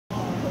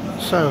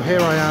So here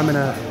I am in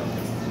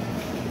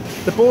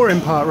the boring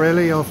part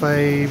really of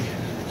a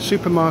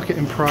supermarket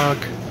in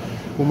Prague.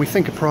 When we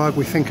think of Prague,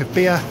 we think of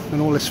beer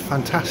and all this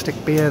fantastic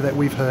beer that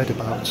we've heard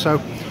about.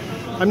 So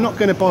I'm not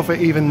going to bother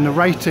even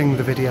narrating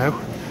the video,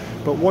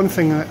 but one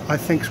thing that I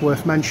think is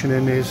worth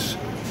mentioning is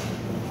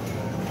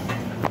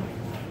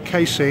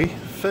KC,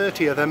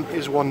 30 of them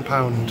is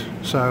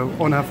 £1. So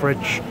on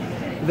average,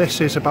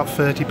 this is about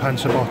 30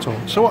 pence a bottle.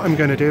 So what I'm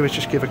going to do is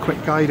just give a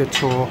quick guided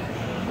tour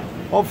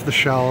of the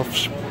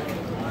shelves.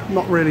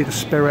 Not really the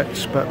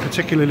spirits, but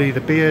particularly the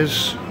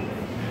beers,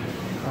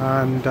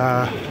 and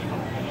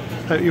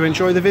hope you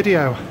enjoy the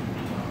video.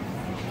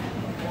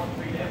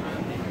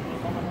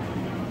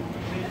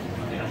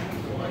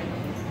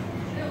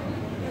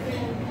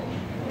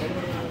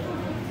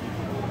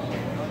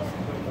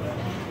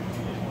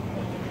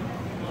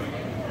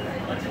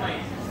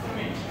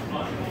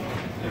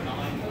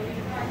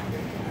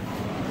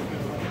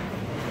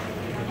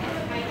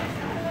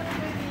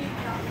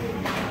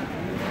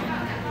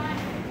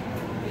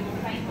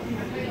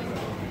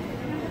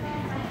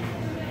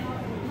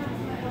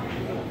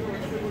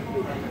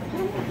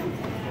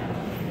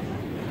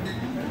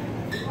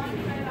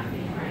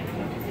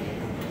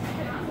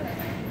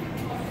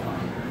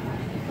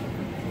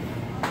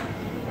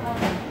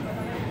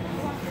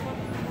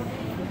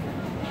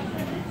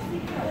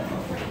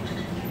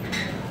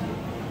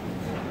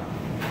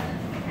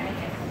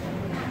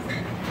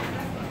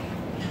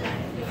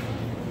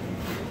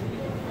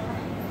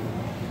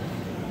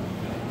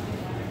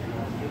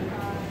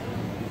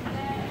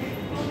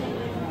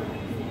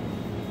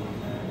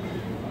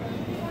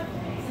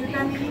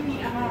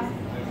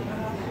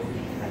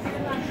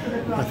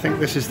 I think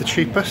this is the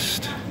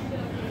cheapest,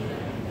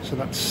 so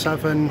that's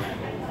 7.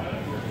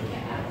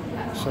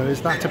 So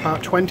is that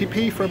about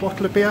 20p for a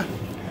bottle of beer?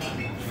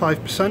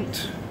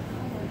 5%.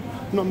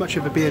 Not much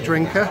of a beer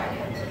drinker,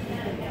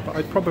 but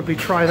I'd probably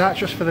try that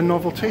just for the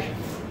novelty.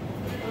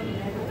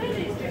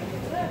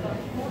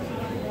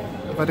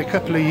 I've had a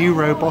couple of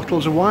Euro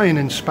bottles of wine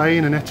in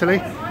Spain and Italy,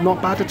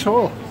 not bad at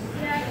all.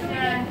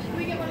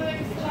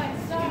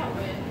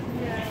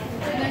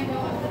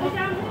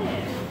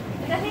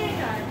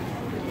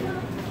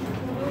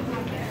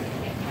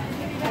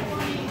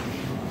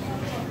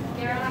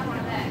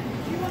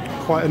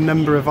 Quite a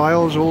number of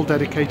aisles, all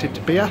dedicated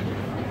to beer,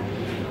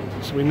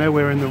 so we know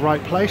we're in the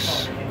right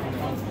place.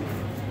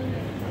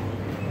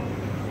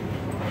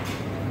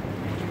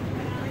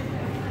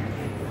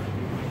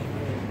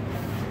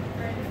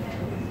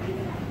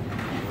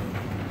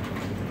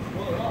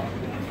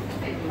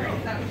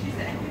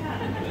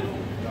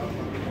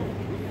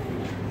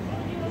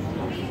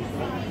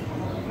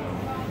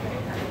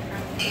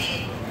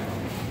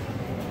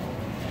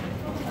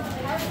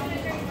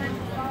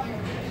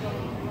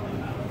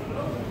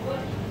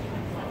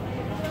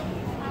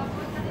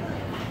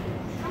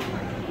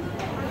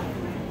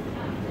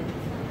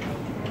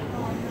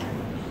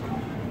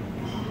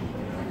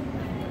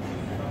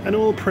 And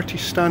all pretty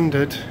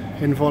standard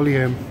in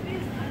volume.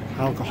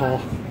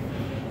 Alcohol,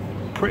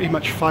 pretty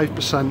much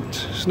 5%.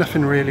 There's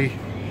nothing really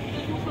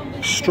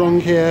strong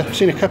here. I've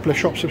seen a couple of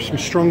shops with some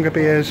stronger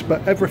beers,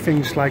 but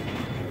everything's like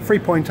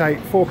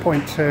 3.8,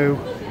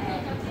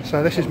 4.2.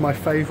 So this is my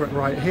favourite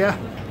right here,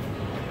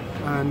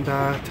 and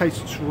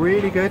tastes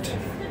really good,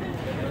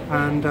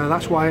 and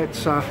that's why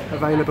it's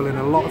available in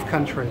a lot of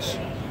countries.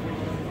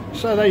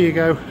 So there you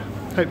go.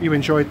 Hope you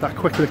enjoyed that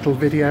quick little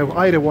video.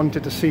 I'd have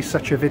wanted to see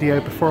such a video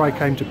before I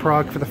came to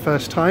Prague for the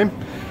first time.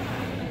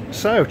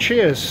 So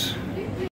cheers.